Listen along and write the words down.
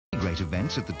Great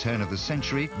events at the turn of the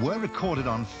century were recorded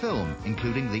on film,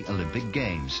 including the Olympic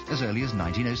Games, as early as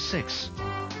 1906.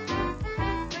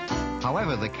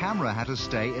 However, the camera had to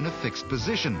stay in a fixed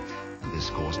position, and this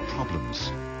caused problems.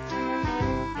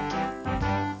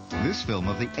 This film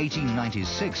of the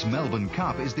 1896 Melbourne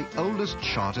Cup is the oldest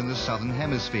shot in the Southern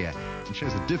Hemisphere and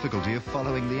shows the difficulty of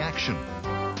following the action.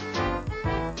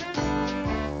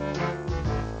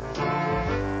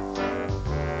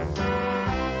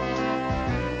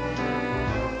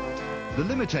 The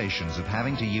limitations of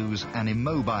having to use an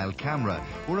immobile camera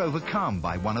were overcome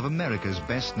by one of America's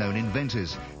best-known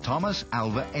inventors, Thomas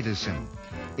Alva Edison.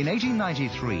 In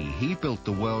 1893, he built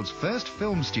the world's first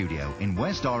film studio in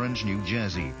West Orange, New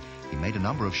Jersey. He made a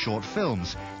number of short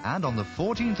films, and on the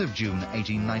 14th of June,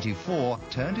 1894,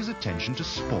 turned his attention to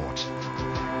sport.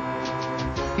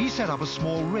 He set up a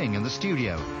small ring in the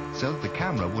studio so that the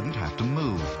camera wouldn't have to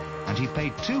move, and he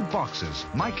paid two boxers,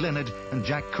 Mike Leonard and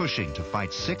Jack Cushing, to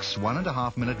fight 6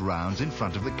 1.5-minute rounds in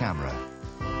front of the camera.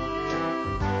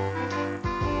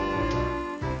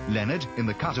 Leonard, in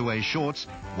the cutaway shorts,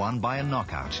 won by a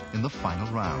knockout in the final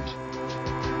round.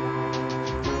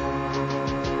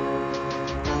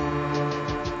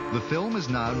 The film is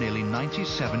now nearly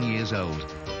 97 years old,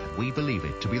 and we believe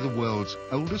it to be the world's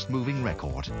oldest moving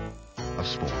record of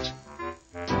sport.